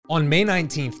On May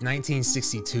 19th,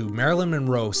 1962, Marilyn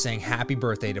Monroe sang Happy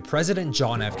Birthday to President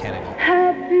John F. Kennedy.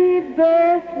 Happy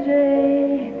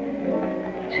birthday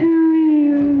to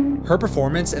you. Her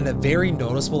performance and the very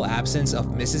noticeable absence of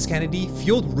Mrs. Kennedy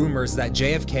fueled rumors that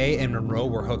JFK and Monroe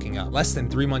were hooking up. Less than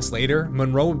 3 months later,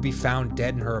 Monroe would be found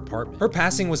dead in her apartment. Her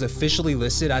passing was officially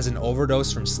listed as an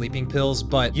overdose from sleeping pills,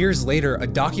 but years later, a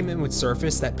document would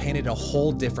surface that painted a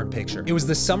whole different picture. It was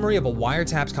the summary of a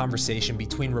wiretapped conversation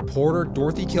between reporter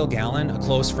Dorothy Kilgallen, a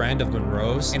close friend of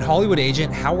Monroe's, and Hollywood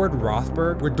agent Howard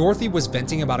Rothberg, where Dorothy was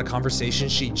venting about a conversation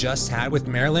she just had with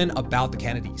Marilyn about the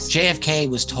Kennedys. JFK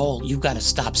was told, "You've got to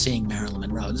stop seeing Marilyn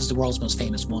Monroe. This is the world's most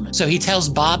famous woman." So he tells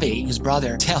Bobby, his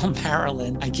brother, "Tell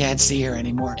Marilyn I can't see her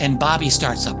anymore." And Bobby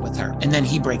starts up with her, and then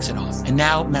he breaks it off. And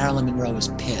now Marilyn Monroe is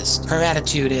pissed. Her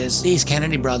attitude is, "These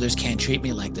Kennedy brothers can't treat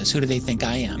me like this. Who do they think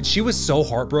I am?" And she was so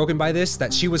heartbroken by this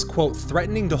that she was, quote,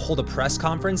 threatening to hold a press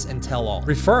conference and tell all,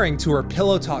 referring to her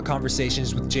pillow talk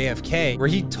conversations with JFK, where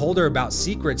he told her about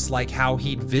secrets like how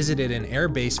he'd visited an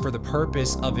airbase for the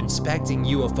purpose of inspecting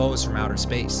UFOs from outer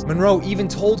space. Monroe even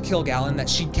told Kilgallen that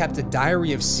she'd kept a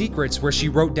diary of secrets where she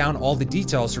wrote down all the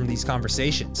details from these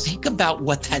conversations. Think about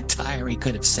what that diary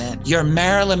could have said. You're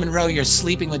Marilyn Monroe, you're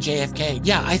sleeping with JFK.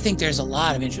 Yeah, I think there's a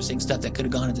lot of interesting stuff that could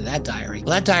have gone into that diary.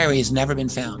 Well, that diary has never been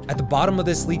found. At the bottom of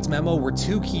this leaked memo were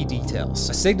two key details.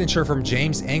 A signature from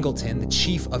James Angleton, the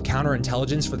chief of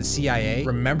counterintelligence for the CIA.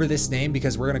 Remember this name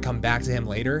because we're going to come back to him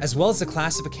later. As well as the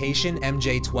classification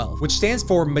MJ-12, which stands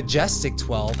for Majestic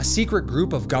 12, a secret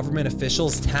group of government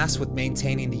officials tasked with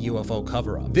maintaining the UFO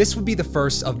cover-up. This would be the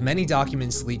first of many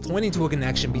documents leaked pointing to a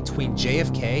connection between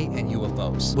JFK and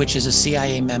UFOs. Which is a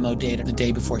CIA memo dated the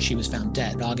day before she was found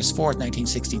dead, August 4th,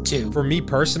 1962. For me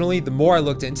personally, the more I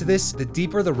looked into this, the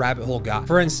deeper the rabbit hole got.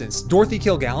 For instance, Dorothy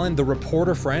Kilgallen, the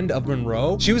reporter friend of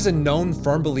Monroe, she was a known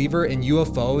firm believer in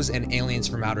UFOs and aliens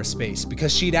from outer space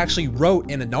because she'd actually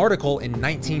wrote in an article in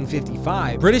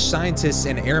 1955, British scientists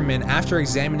and airmen, after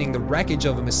examining the wreckage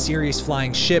of a mysterious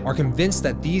flying ship, are convinced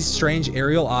that these strange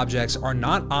aerial objects are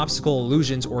not optical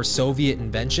illusions or Soviet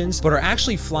inventions, but are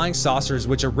actually flying saucers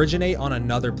which originate on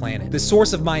another planet. The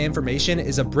source of my information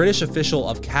is a British official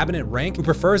of cabinet rank who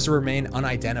prefers to remain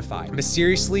unidentified.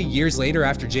 Mysteriously, years later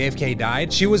after JFK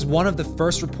died, she was one of the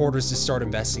first reporters to start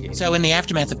investigating. So in the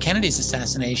aftermath of Kennedy's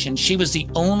assassination, she was the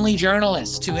only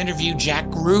journalist to interview Jack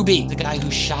Ruby, the guy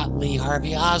who shot Lee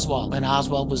Harvey Oswald when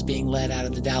Oswald was being led out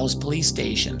of the Dallas police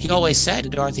station. He always said to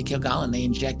Dorothy Kilgallen, "They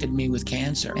injected me with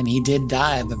cancer." And he did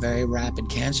die of a very rapid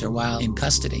cancer while in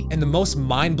custody. And the most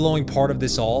mind-blowing part of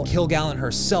this all, Kilgallen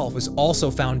herself was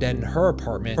also found dead in her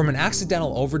apartment from an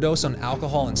accidental overdose on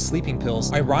alcohol and sleeping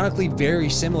pills, ironically very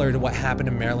similar to what happened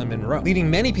to Marilyn Monroe, leading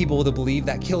many people to believe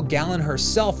that Kilgallen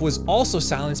herself was also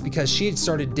silenced because she had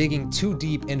started digging too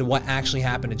deep into what actually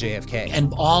happened to JFK.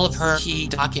 And all of her key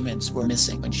documents were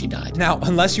missing when she died. Now,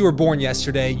 unless you were born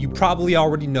yesterday, you probably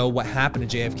already know what happened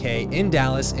to JFK in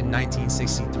Dallas in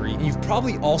 1963. And you've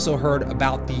probably also heard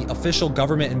about the official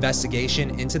government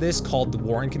investigation into this called the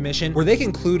Warren Commission, where they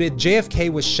concluded JFK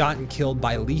was shot and killed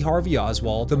by Lee Harvey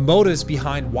Oswald. The motives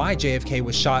behind why JFK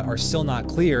was shot are still not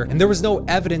clear, and there was no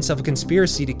evidence of a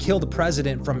conspiracy to kill the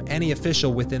president from any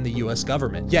official within the US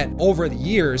government. Yet, over the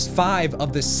years, 5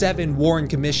 of the 7 Warren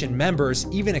Commission members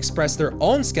even expressed their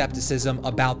own skepticism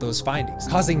about those findings,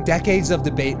 causing decades of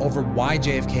debate over why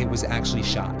JFK was actually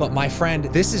shot. But my friend,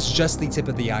 this is just the tip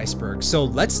of the iceberg, so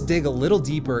let's dig a little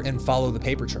deeper and follow the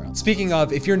paper trail. Speaking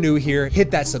of, if you're new here,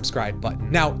 hit that subscribe button.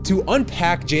 Now, to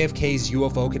unpack JFK's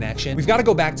UFO connection, we've got to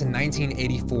go back to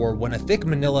 1984 when a thick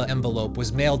manila envelope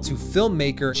was mailed to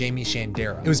filmmaker Jamie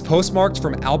Shandera. It was postmarked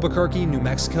from Albuquerque, New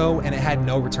Mexico, and it had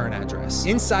no return address.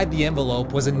 Inside the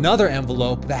envelope was another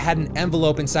envelope that had an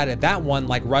envelope inside of that one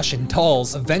like Russian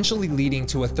dolls, eventually leading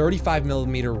to a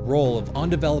 35mm roll of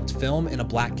undeveloped film in a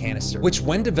black canister, which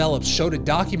when developed showed a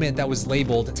document that was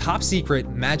labeled Top Secret,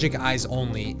 Magic Eyes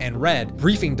Only, and read,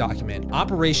 Briefing Document,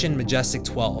 Operation Majestic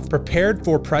 12, prepared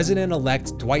for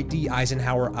President-elect Dwight D.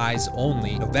 Eisenhower Eyes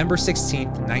Only, November 16,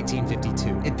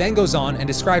 1952. It then goes on and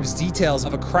describes details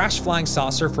of a crashed flying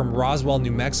saucer from Roswell,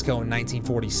 New Mexico in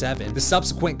 1947, the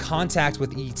subsequent contact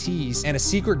with ETs, and a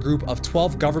secret group of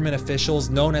 12 government officials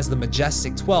known as the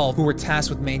Majestic 12 who were tasked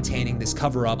with maintaining this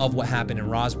cover-up of what happened in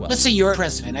Roswell. Let's say you're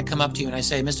president. I come up to you and I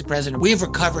say, "Mr. President, we've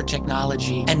recovered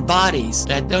technology and bodies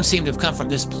that don't seem to have come from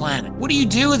this planet. What do you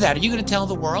do with that? Are you going to tell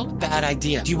the world? bad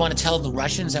idea. Do you want to tell the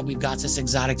Russians that we've got this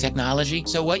exotic technology?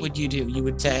 So what would you do? You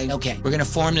would say, okay, we're going to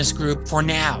form this group for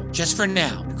now, just for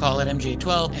now. We call it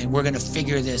MJ-12, and we're going to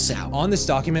figure this out. On this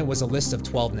document was a list of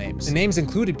 12 names. The names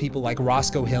included people like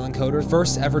Roscoe Hillenkoetter,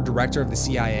 first ever director of the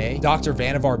CIA, Dr.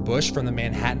 Vannevar Bush from the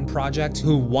Manhattan Project,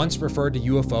 who once referred to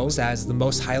UFOs as the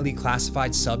most highly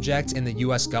classified subject in the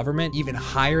US government, even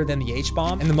higher than the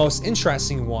H-bomb. And the most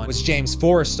interesting one was James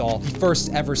Forrestal, the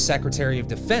first ever Secretary of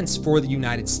Defense for the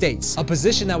United States, a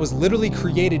position that was literally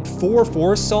created for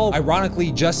Forrestal,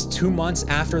 ironically just 2 months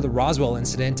after the Roswell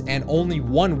incident and only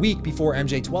 1 week before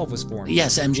MJ-12 was formed.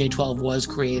 Yes, MJ-12 was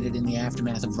created in the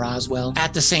aftermath of Roswell.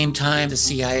 At the same time, the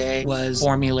CIA was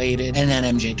formulated, and then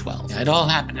MJ-12. It all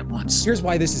happened at once. Here's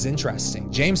why this is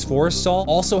interesting. James Forrestal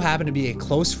also happened to be a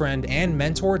close friend and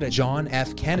mentor to John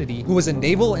F. Kennedy, who was a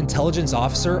naval intelligence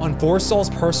officer on Forrestal's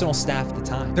personal staff at the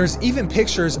time. There's even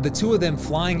pictures of the two of them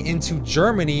flying into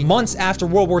Germany months after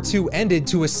World War II ended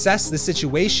to assess the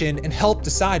situation and help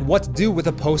decide what to do with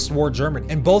a post-war Germany.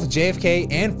 And both JFK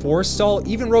and Forrestal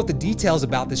even wrote the details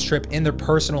about this trip in their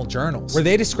personal journals, where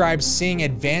they described seeing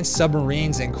advanced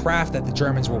submarines and craft that the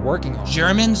Germans were working on.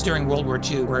 Germans during World War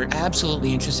II were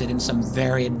absolutely interested in some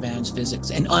very advanced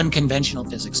physics and unconventional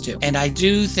physics too. And I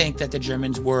do think that the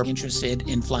Germans were interested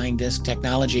in flying disc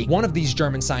technology. One of these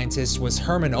German scientists was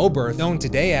Hermann Oberth, known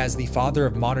today as the father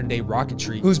of modern-day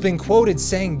rocketry, who's been quoted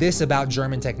saying this about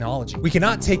German technology: "We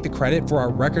cannot take the credit for our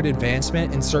record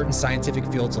advancement in certain scientific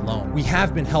fields alone. We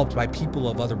have been helped by people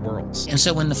of other worlds." And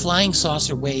so when the flying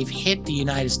saucer wave hit the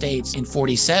United States in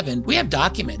 47, we have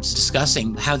documents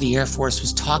discussing how the Air Force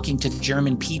was talking to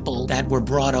German people that were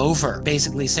brought over,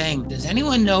 basically saying, does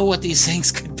anyone know what these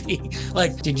things could be?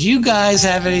 Like, did you guys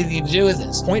have anything to do with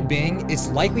this? Point being, it's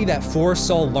likely that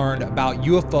Forrestal learned about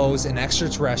UFOs and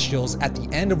extraterrestrials at the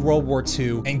end of World War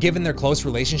II, and given their close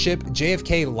relationship,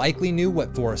 JFK likely knew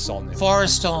what Forrestal knew.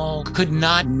 Forrestal could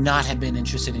not have been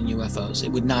interested in UFOs.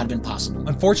 It would not have been possible.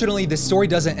 Unfortunately, this story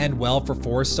doesn't end well for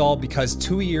Forrestal, because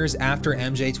 2 years after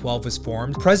MJ-12 was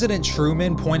formed, President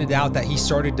Truman pointed out that he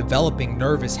started developing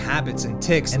nervous habits and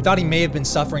tics and thought he may have been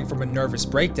suffering from a nervous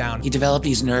breakdown. He developed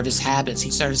these nervous habits. He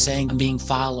started saying, I'm being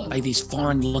followed by these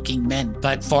foreign-looking men.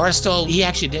 But Forrestal, he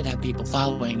actually did have people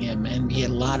following him, and he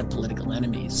had a lot of political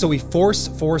enemies. So he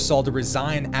forced Forrestal to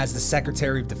resign as the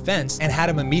Secretary of Defense and had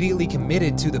him immediately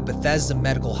committed to the Bethesda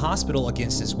Medical Hospital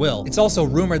against his will. It's also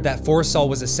rumored that Forrestal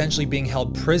was essentially being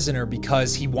held prisoner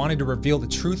because he wanted to reveal the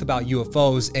truth about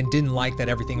UFOs and didn't like that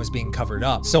everything was being covered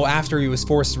up. So after he was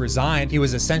forced to resign, he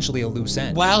was essentially a loose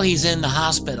end. While he's in the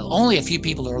hospital, only a few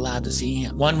people are allowed to see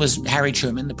him. One was Harry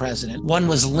Truman, the president. One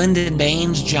was Lyndon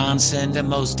Baines Johnson, the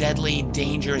most deadly,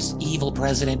 dangerous, evil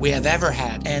president we have ever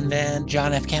had. And then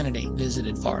John F. Kennedy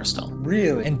visited Forrestal.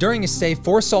 Really? And during his stay,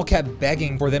 Forrestal kept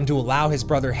begging for them to allow his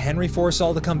brother Henry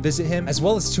Forrestal to come visit him, as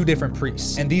well as 2 different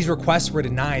priests. And these requests were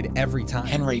denied every time.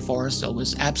 Henry Forrestal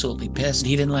was absolutely pissed.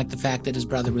 He didn't like the fact that his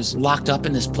brother was locked up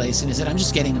in this place, and he said, I'm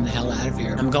just getting him the hell out of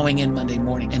here. I'm going in Monday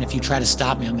morning, and if you try to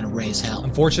stop me, I'm going to raise hell.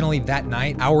 Unfortunately, that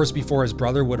night, hours before his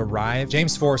brother would arrive,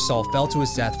 James Forrestal fell to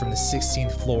his death from the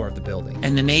 16th floor of the building.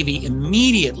 And the Navy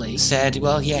immediately said,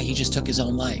 well, yeah, he just took his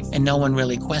own life, and no one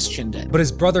really questioned it. But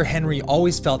his brother Henry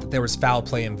always felt that there was foul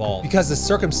play involved, because the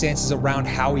circumstances around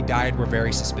how he died were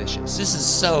very suspicious. This is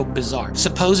so bizarre.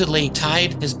 Supposedly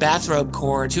tied his bathrobe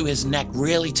cord to his neck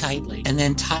really tightly, and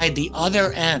then tied the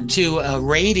other end to a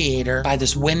radiator by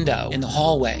this window in the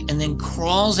hallway, and then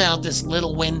crawls out this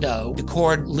little window. The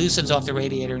cord loosens off the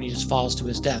radiator, and he just falls to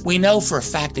his death. We know for a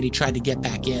fact that he tried to get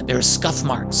back in. There are scuff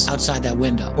marks outside that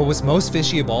window. But what's most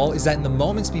fishy of all is that in the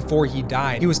moments before he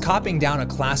died, he was copying down a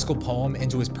classical poem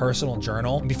into his personal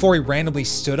journal, and before he randomly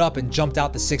stood up and jumped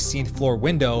out the 16th floor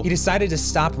window, he decided to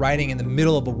stop writing in the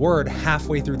middle of a word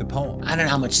halfway through the poem. I don't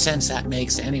know how much sense that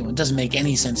makes to anyone. It doesn't make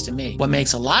any sense to me. What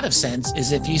makes a lot of sense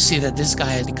is if you see that this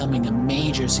guy is becoming a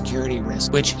major security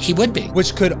risk, which he would be.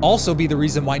 Which could also be the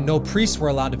reason why no priests were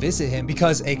allowed to visit him,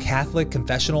 because a Catholic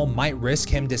confessional might risk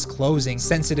him disclosing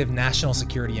sensitive national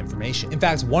security information. In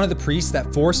fact, one of the priests that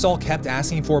Forrestal kept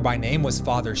asking for by name was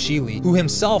Father Sheely, who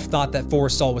himself thought that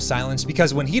Forrestal was silenced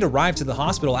because when he'd arrived to the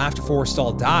hospital after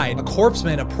Forrestal died, a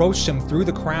corpseman approached him through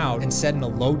the crowd and said in a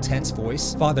low, tense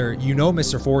voice, "Father, you know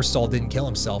Mr. Forrestal didn't kill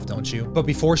himself, don't you?" But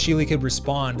before Sheely could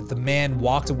respond, the man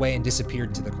walked away and disappeared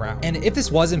into the crowd. And if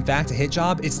this was in fact a hit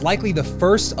job, it's likely the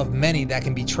first of many that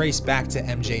can be traced back to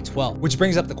MJ-12. Which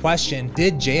brings up the question,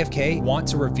 did JFK want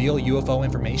to reveal UFO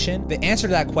information? The answer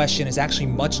to that question is actually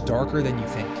much darker than you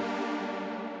think.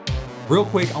 Real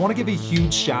quick, I want to give a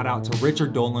huge shout out to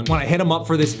Richard Dolan. When I hit him up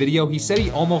for this video, he said he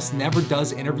almost never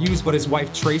does interviews, but his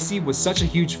wife Tracy was such a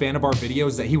huge fan of our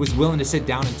videos that he was willing to sit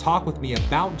down and talk with me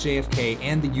about JFK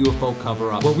and the UFO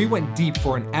cover-up, where we went deep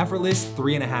for an effortless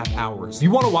 3.5 hours. If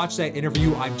you want to watch that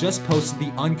interview, I've just posted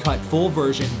the uncut full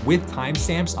version with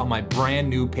timestamps on my brand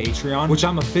new Patreon, which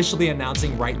I'm officially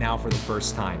announcing right now for the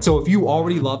first time. So if you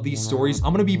already love these stories,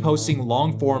 I'm going to be posting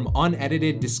long-form,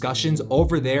 unedited discussions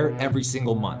over there every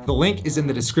single month. The link is in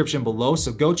the description below,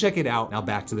 so go check it out. Now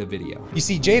back to the video. You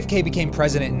see, JFK became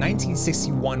president in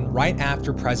 1961 right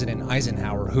after President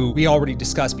Eisenhower, who we already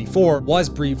discussed before, was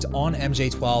briefed on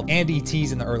MJ-12 and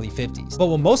ETs in the early 50s. But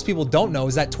what most people don't know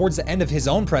is that towards the end of his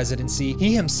own presidency,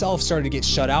 he himself started to get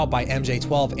shut out by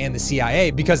MJ-12 and the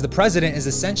CIA because the president is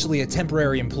essentially a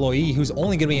temporary employee who's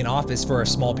only going to be in office for a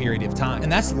small period of time.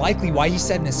 And that's likely why he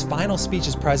said in his final speech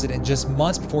as president just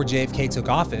months before JFK took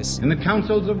office, "In the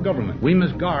councils of government, we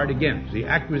must guard against the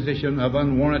acquisition of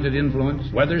unwarranted influence,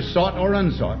 whether sought or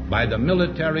unsought, by the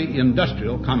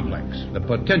military-industrial complex. The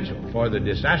potential for the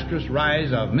disastrous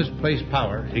rise of misplaced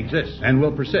power exists and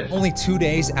will persist." Only 2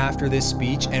 days after this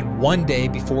speech and 1 day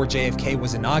before JFK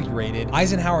was inaugurated,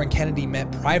 Eisenhower and Kennedy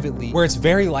met privately, where it's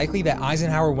very likely that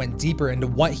Eisenhower went deeper into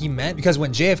what he meant, because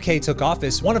when JFK took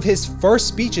office, one of his first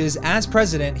speeches as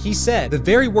president, he said, "The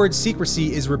very word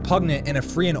secrecy is repugnant in a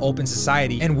free and open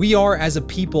society, and we are as a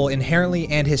people inherently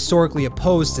and historically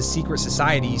opposed to secret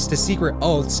societies, to secret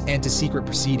oaths, and to secret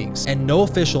proceedings. And no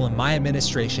official in my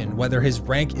administration, whether his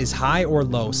rank is high or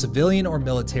low, civilian or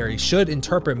military, should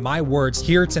interpret my words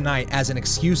here tonight as an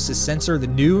excuse to censor the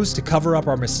news, to cover up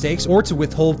our mistakes, or to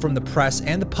withhold from the press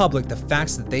and the public the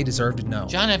facts that they deserve to know."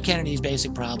 John F. Kennedy's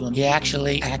basic problem, he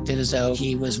actually acted as though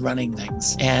he was running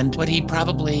things. And what he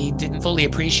probably didn't fully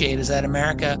appreciate is that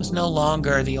America was no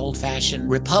longer the old-fashioned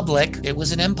republic. It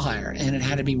was an empire, and it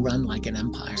had to be run like an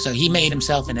empire. So he made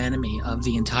himself an enemy of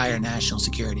the entire national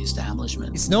security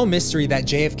establishment. It's no mystery that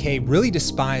JFK really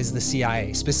despised the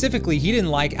CIA. Specifically, he didn't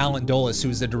like Allen Dulles, who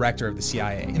was the director of the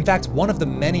CIA. In fact, one of the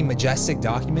many majestic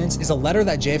documents is a letter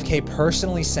that JFK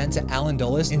personally sent to Allen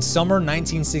Dulles in summer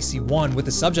 1961 with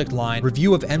the subject line,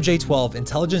 "Review of MJ-12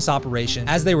 intelligence operations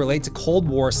as they relate to Cold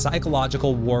War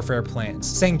psychological warfare plans,"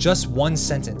 saying just one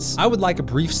sentence, "I would like a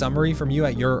brief summary from you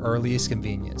at your earliest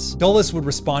convenience." Dulles would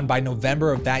respond by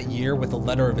November of that year with a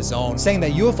letter of his own, saying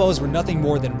that UFOs were nothing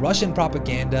more than Russian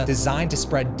propaganda designed to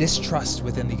spread distrust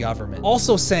within the government.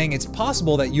 Also saying it's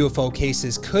possible that UFO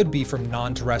cases could be from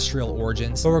non-terrestrial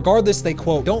origins, but regardless, they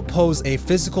quote, "don't pose a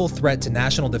physical threat to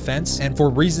national defense, and for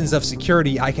reasons of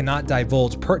security, I cannot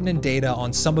divulge pertinent data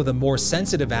on some of the more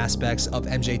sensitive aspects of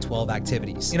MJ-12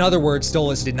 activities." In other words,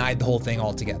 Dulles denied the whole thing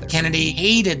altogether. Kennedy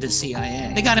hated the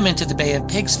CIA. They got him into the Bay of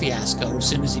Pigs fiasco as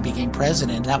soon as he became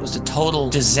president. That was a total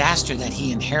disaster that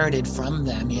he inherited from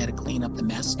them. He had to clean up the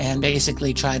mess and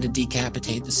basically tried to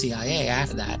decapitate the CIA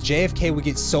after that. JFK would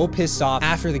get so pissed off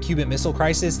after the Cuban Missile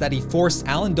Crisis that he forced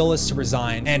Allen Dulles to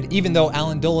resign, and even though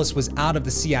Allen Dulles was out of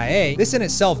the CIA, this in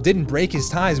itself didn't break his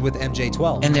ties with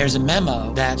MJ-12. And there's a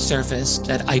memo that surfaced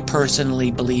that I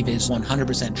personally believe is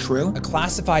 100% true. A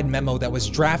classified memo that was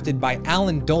drafted by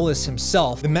Allen Dulles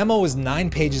himself. The memo was 9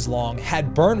 pages long,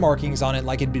 had burn markings on it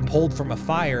like it'd been pulled from a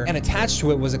fire, and attached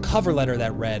to it was a cover letter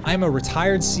that read, "I am a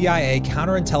retired CIA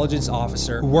counterintelligence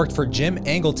officer who worked for Jim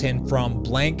Angleton from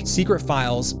blank, secret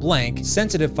files, blank,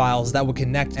 sensitive files that would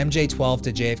connect MJ-12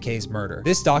 to JFK's murder.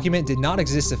 This document did not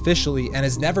exist officially and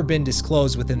has never been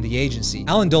disclosed within the agency."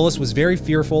 Allen Dulles was very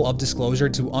fearful of disclosure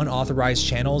to unauthorized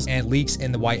channels and leaks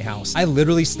in the White House. "I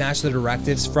literally snatched the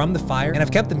directives from the fire and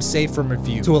have kept them safe from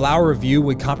review. To allow review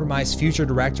would compromise future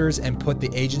directors and put the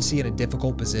agency in a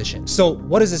difficult position." So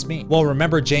what does this mean? Well,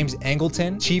 remember James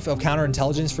Angleton, chief of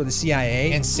counterintelligence for the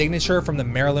CIA and signature from the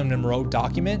Marilyn Monroe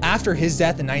document? After his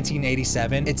death in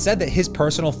 1987, it said that his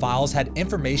personal files had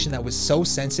information that was so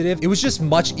sensitive, it was just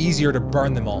much easier to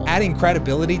burn them all, adding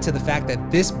credibility to the fact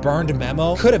that this burned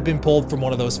memo could have been pulled from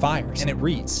one of those fires. And it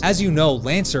reads, "As you know,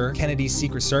 Lancer, Kennedy's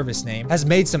Secret Service name, has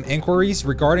made some inquiries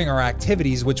regarding our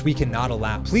activities which we cannot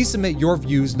allow. Please submit your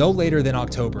views no later than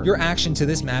October. Your action to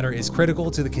this matter is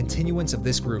critical to the continuance of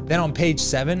this group." Then on page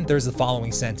 7, there's the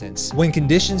following sentence, "When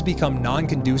conditions become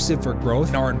non-conducive for growth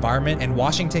in our environment and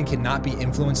Washington cannot be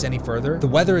influenced any further, the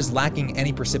weather is lacking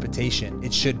any precipitation.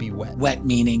 It should be wet." Wet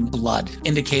meaning blood,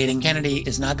 indicating Kennedy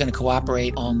is not going to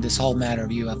cooperate on this whole matter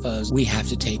of UFOs. We have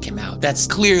to take him out. That's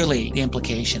clearly the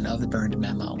implication of the burned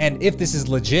memo. And if this is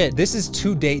legit, this is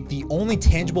to date the only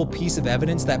tangible piece of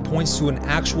evidence that points to an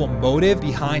actual motive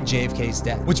behind JFK's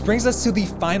death. Which brings us to the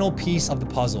final piece of the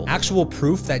puzzle, actual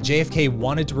proof that JFK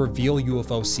wanted to reveal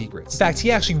UFO secrets. In fact,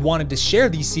 he actually wanted to share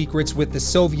these secrets with the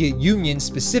Soviet Union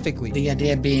specifically. The The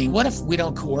idea being, what if we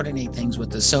don't coordinate things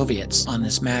with the Soviets on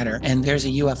this matter? And there's a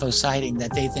UFO sighting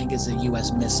that they think is a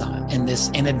US missile. And this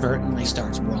inadvertently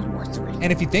starts World War III.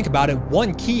 And if you think about it,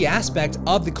 one key aspect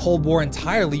of the Cold War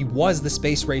entirely was the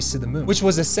space race to the moon, which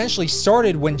was essentially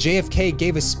started when JFK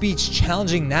gave a speech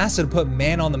challenging NASA to put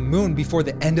man on the moon before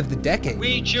the end of the decade.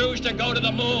 We choose to go to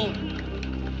the moon.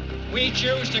 We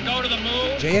choose to go to the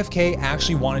moon. JFK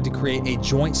actually wanted to create a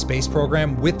joint space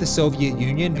program with the Soviet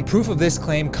Union, and proof of this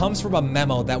claim comes from a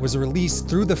memo that was released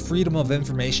through the Freedom of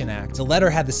Information Act. The letter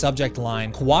had the subject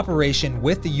line, "Cooperation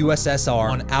with the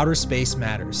USSR on Outer Space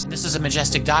Matters." This is a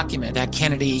majestic document that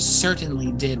Kennedy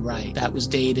certainly did write. That was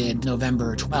dated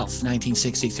November 12th,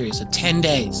 1963, so 10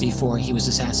 days before he was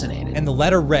assassinated. And the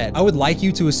letter read, "I would like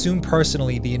you to assume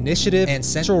personally the initiative and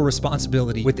central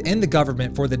responsibility within the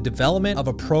government for the development of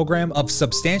a program of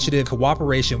substantive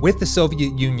cooperation with the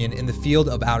Soviet Union in the field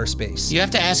of outer space." You have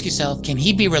to ask yourself, can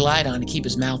he be relied on to keep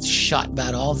his mouth shut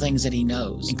about all things that he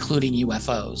knows, including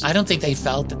UFOs? I don't think they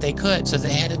felt that they could, so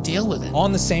they had to deal with it.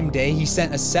 On the same day, he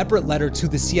sent a separate letter to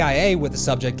the CIA with the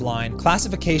subject line,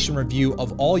 "Classification review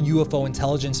of all UFO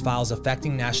intelligence files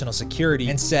affecting national security,"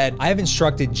 and said, "I have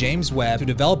instructed James Webb to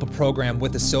develop a program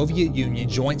with the Soviet Union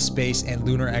joint space and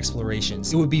lunar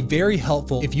explorations. It would be very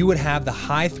helpful if you would have the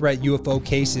high threat UFO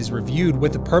cases reviewed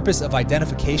with the purpose of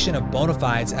identification of bona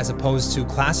fides as opposed to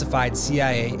classified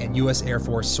CIA and US Air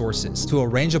Force sources, to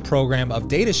arrange a program of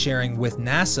data sharing with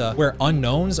NASA where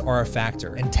unknowns are a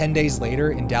factor." And 10 days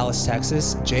later in Dallas,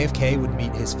 Texas, JFK would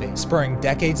meet his fate, spurring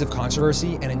decades of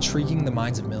controversy and intriguing the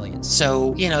minds of millions.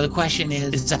 So, the question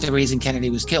is that the reason Kennedy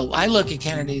was killed? I look at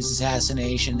Kennedy's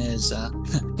assassination as,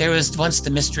 there was once the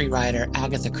mystery writer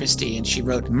Agatha Christie, and she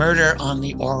wrote Murder on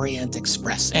the Orient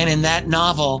Express. And in that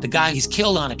novel, the guy, he's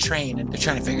killed on a train, and they're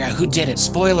trying to figure out who did it.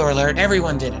 Spoiler alert,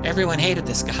 everyone did it. Everyone hated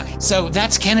this guy. So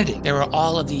that's Kennedy. There were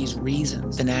all of these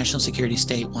reasons the national security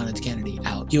state wanted Kennedy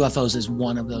out. UFOs is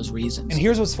one of those reasons. And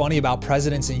here's what's funny about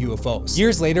presidents and UFOs.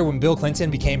 Years later, when Bill Clinton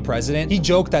became president, he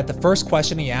joked that the first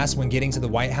question he asked when getting to the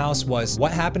White House was,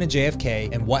 what happened to JFK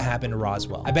and what happened to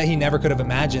Roswell? I bet he never could have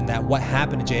imagined that what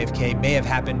happened to JFK may have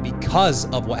happened because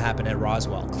of what happened at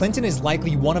Roswell. Clinton is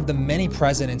likely one of the many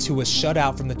presidents who was shut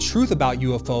out from the truth about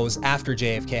UFOs after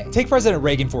JFK. Take President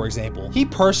Reagan, for example. He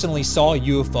personally saw a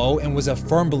UFO and was a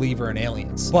firm believer in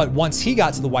aliens. But once he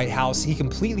got to the White House, he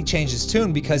completely changed his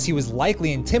tune because he was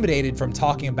likely intimidated from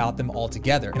talking about them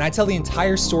altogether. And I tell the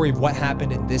entire story of what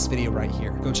happened in this video right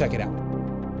here. Go check it out.